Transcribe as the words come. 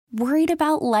Worried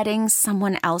about letting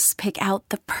someone else pick out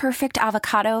the perfect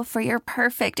avocado for your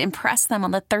perfect impress them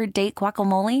on the third date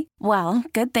guacamole? Well,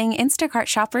 good thing Instacart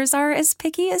shoppers are as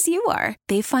picky as you are.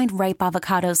 They find ripe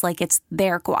avocados like it's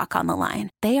their guac on the line.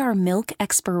 They are milk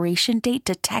expiration date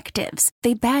detectives.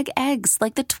 They bag eggs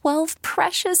like the 12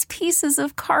 precious pieces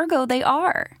of cargo they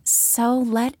are. So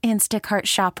let Instacart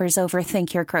shoppers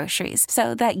overthink your groceries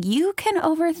so that you can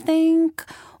overthink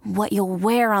what you'll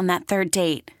wear on that third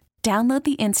date. Download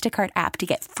the Instacart app to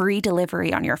get free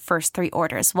delivery on your first 3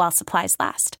 orders while supplies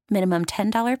last. Minimum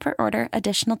 $10 per order.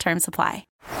 Additional terms apply.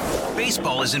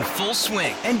 Baseball is in full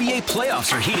swing. NBA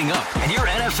playoffs are heating up, and your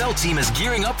NFL team is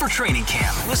gearing up for training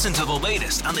camp. Listen to the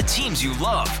latest on the teams you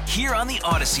love here on the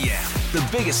Odyssey app. The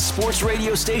biggest sports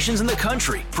radio stations in the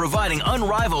country, providing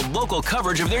unrivaled local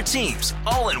coverage of their teams,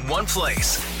 all in one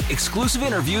place. Exclusive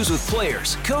interviews with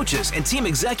players, coaches, and team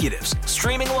executives,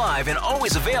 streaming live and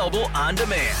always available on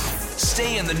demand.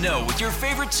 Stay in the know with your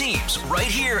favorite teams right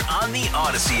here on the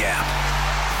Odyssey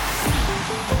app.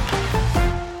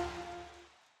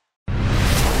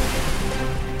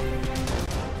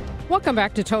 Welcome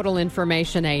back to Total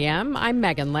Information AM. I'm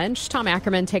Megan Lynch. Tom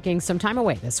Ackerman taking some time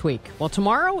away this week. Well,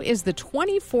 tomorrow is the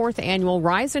 24th annual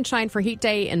Rise and Shine for Heat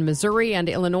Day in Missouri and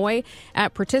Illinois.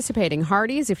 At participating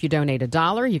Hardee's, if you donate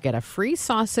 $1, you get a free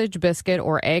sausage biscuit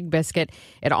or egg biscuit.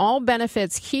 It all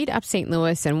benefits Heat Up St.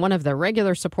 Louis, and one of the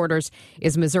regular supporters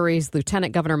is Missouri's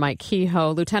Lieutenant Governor Mike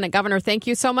Kehoe. Lieutenant Governor, thank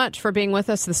you so much for being with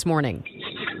us this morning.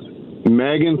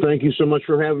 Megan, thank you so much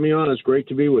for having me on. It's great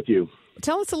to be with you.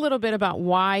 Tell us a little bit about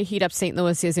why Heat Up St.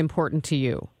 Louis is important to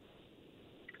you.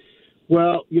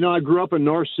 Well, I grew up in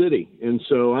North City, and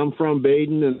so I'm from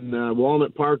Baden and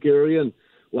Walnut Park area, and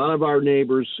a lot of our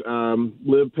neighbors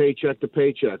live paycheck to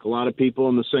paycheck. A lot of people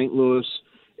in the St. Louis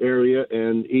area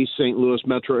and East St. Louis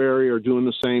metro area are doing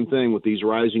the same thing with these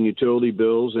rising utility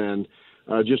bills and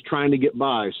just trying to get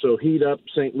by. So Heat Up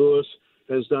St. Louis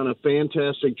has done a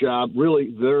fantastic job. Really,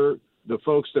 the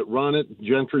folks that run it,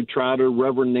 Gentry Trotter,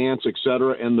 Reverend Nance, et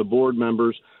cetera, and the board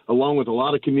members, along with a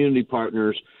lot of community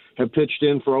partners, have pitched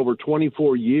in for over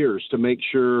 24 years to make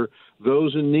sure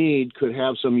those in need could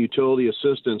have some utility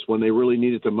assistance when they really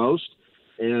need it the most.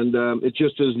 And it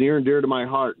just is near and dear to my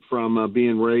heart from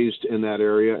being raised in that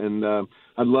area. And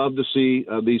I'd love to see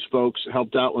these folks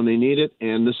helped out when they need it,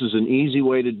 and this is an easy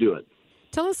way to do it.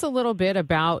 Tell us a little bit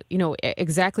about,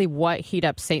 exactly what Heat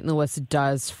Up St. Louis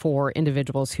does for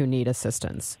individuals who need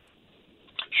assistance.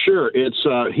 Sure. It's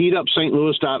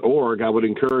heatupstlouis.org. I would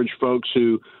encourage folks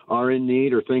who are in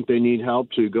need or think they need help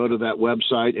to go to that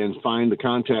website and find the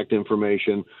contact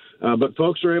information. But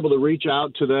folks are able to reach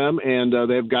out to them, and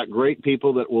they've got great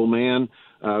people that will man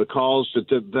calls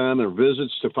to them or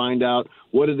visits to find out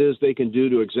what it is they can do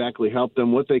to exactly help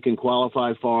them, what they can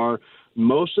qualify for.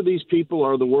 Most of these people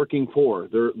are the working poor.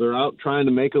 They're out trying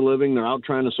to make a living. They're out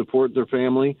trying to support their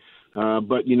family.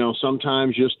 But,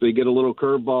 sometimes just they get a little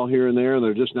curveball here and there, and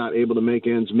they're just not able to make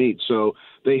ends meet. So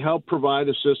they help provide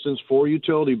assistance for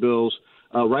utility bills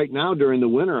right now during the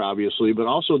winter, obviously, but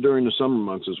also during the summer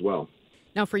months as well.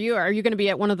 Now, for you, are you going to be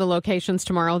at one of the locations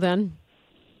tomorrow then?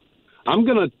 I'm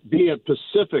going to be at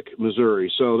Pacific, Missouri.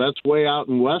 So that's way out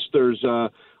in west. There's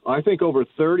I think over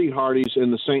 30 Hardees in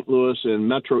the St. Louis and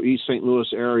Metro East St. Louis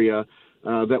area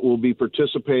that will be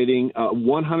participating.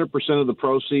 100% of the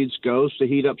proceeds goes to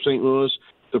Heat Up St. Louis.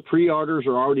 The pre-orders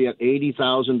are already at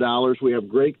 $80,000. We have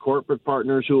great corporate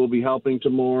partners who will be helping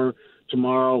tomorrow,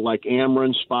 like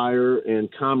Ameren, Spire, and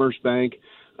Commerce Bank.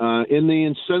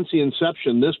 Since the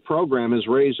inception, this program has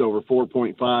raised over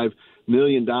 $4.5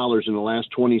 million in the last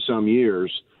 20-some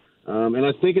years. And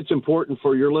I think it's important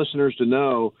for your listeners to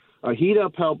know Heat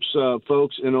Up helps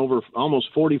folks in over almost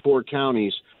 44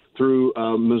 counties through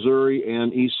Missouri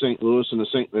and East St. Louis and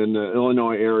the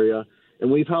Illinois area. And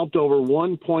we've helped over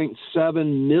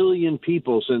 1.7 million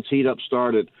people since Heat Up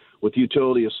started with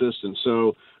utility assistance.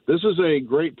 So this is a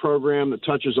great program that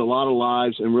touches a lot of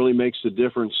lives and really makes the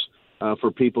difference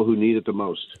for people who need it the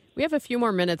most. We have a few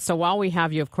more minutes, so while we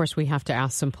have you, of course, we have to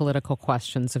ask some political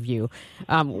questions of you.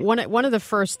 One of the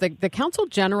first, the Consul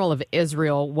General of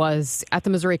Israel was at the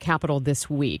Missouri Capitol this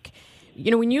week.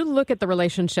 When you look at the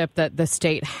relationship that the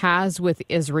state has with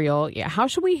Israel, how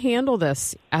should we handle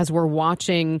this as we're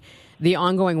watching the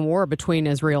ongoing war between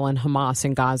Israel and Hamas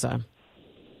in Gaza?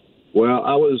 Well,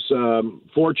 I was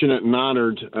fortunate and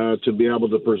honored to be able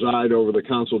to preside over the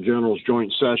Consul General's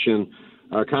joint session.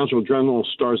 Consul General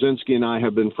Starzinski and I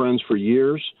have been friends for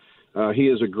years. He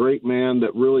is a great man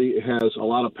that really has a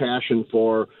lot of passion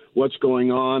for what's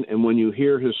going on. And when you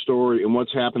hear his story and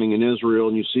what's happening in Israel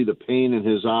and you see the pain in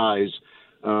his eyes,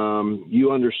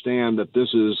 you understand that this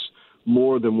is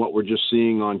more than what we're just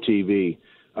seeing on TV.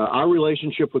 Our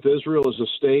relationship with Israel as a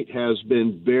state has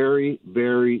been very,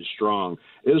 very strong.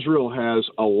 Israel has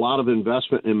a lot of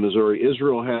investment in Missouri.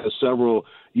 Israel has several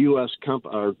U.S.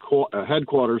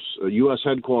 headquarters, U.S.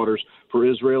 headquarters for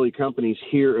Israeli companies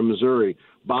here in Missouri.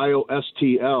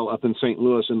 BioSTL up in St.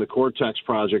 Louis and the Cortex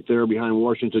project there behind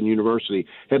Washington University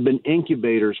have been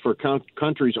incubators for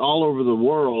countries all over the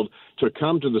world to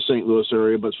come to the St. Louis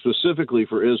area, but specifically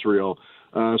for Israel.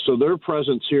 So their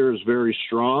presence here is very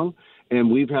strong, and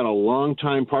we've had a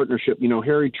long-time partnership. You know,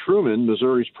 Harry Truman,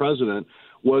 Missouri's president,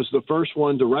 was the first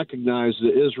one to recognize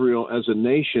Israel as a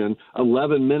nation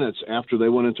 11 minutes after they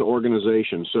went into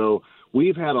organization. So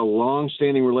we've had a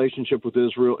long-standing relationship with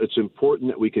Israel. It's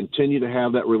important that we continue to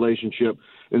have that relationship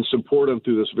and support them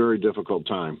through this very difficult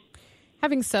time.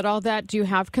 Having said all that, do you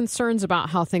have concerns about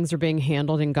how things are being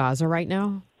handled in Gaza right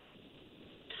now?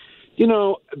 You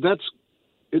know,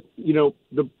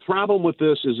 the problem with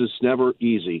this is it's never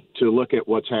easy to look at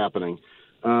what's happening.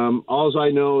 All I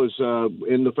know is,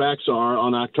 and the facts are,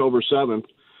 on October 7th,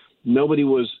 no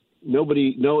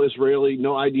Israeli,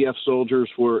 no IDF soldiers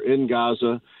were in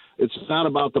Gaza. It's not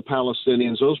about the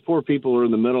Palestinians. Those poor people are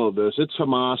in the middle of this. It's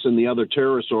Hamas and the other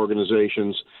terrorist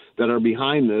organizations that are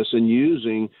behind this and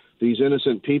using these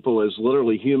innocent people as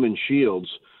literally human shields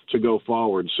to go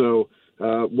forward. So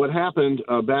what happened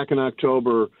back in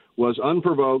October was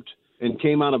unprovoked and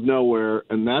came out of nowhere,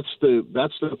 and that's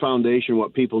the foundation,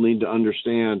 what people need to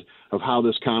understand of how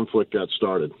this conflict got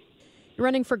started. You're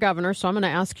running for governor, so I'm going to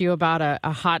ask you about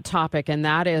a hot topic, and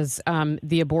that is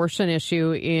the abortion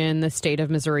issue in the state of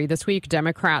Missouri. This week,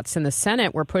 Democrats in the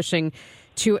Senate were pushing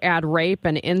to add rape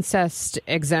and incest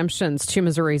exemptions to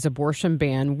Missouri's abortion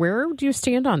ban. Where do you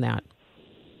stand on that?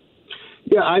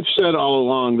 Yeah, I've said all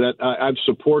along that I've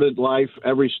supported life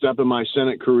every step of my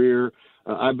Senate career.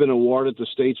 I've been awarded the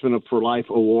Statesman for Life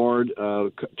Award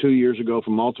 2 years ago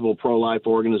from multiple pro-life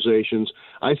organizations.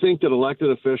 I think that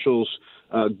elected officials'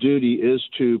 duty is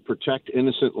to protect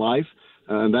innocent life,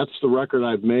 and that's the record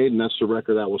I've made, and that's the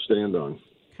record I will stand on.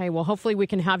 Okay, well, hopefully we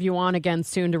can have you on again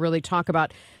soon to really talk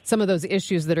about some of those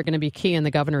issues that are going to be key in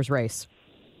the governor's race.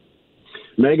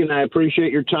 Megan, I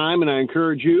appreciate your time, and I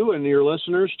encourage you and your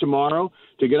listeners tomorrow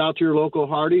to get out to your local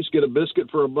Hardee's, get a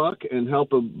biscuit for $1, and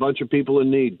help a bunch of people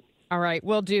in need. All right,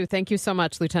 will do. Thank you so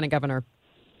much, Lieutenant Governor.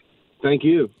 Thank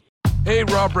you. Hey,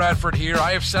 Rob Bradford here.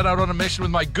 I have set out on a mission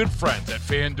with my good friends at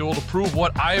FanDuel to prove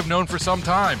what I have known for some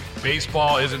time.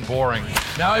 Baseball isn't boring.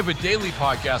 Now I have a daily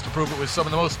podcast to prove it with some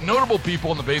of the most notable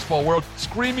people in the baseball world,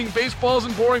 screaming baseball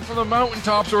isn't boring from the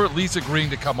mountaintops, or at least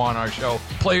agreeing to come on our show.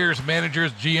 Players,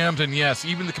 managers, GMs, and yes,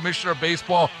 even the commissioner of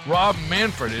baseball, Rob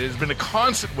Manfred. It has been a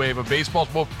constant wave of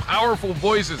baseball's most powerful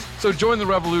voices. So join the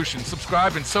revolution.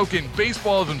 Subscribe and soak in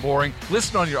Baseball Isn't Boring.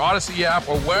 Listen on your Odyssey app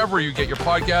or wherever you get your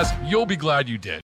podcasts. You'll be glad you did.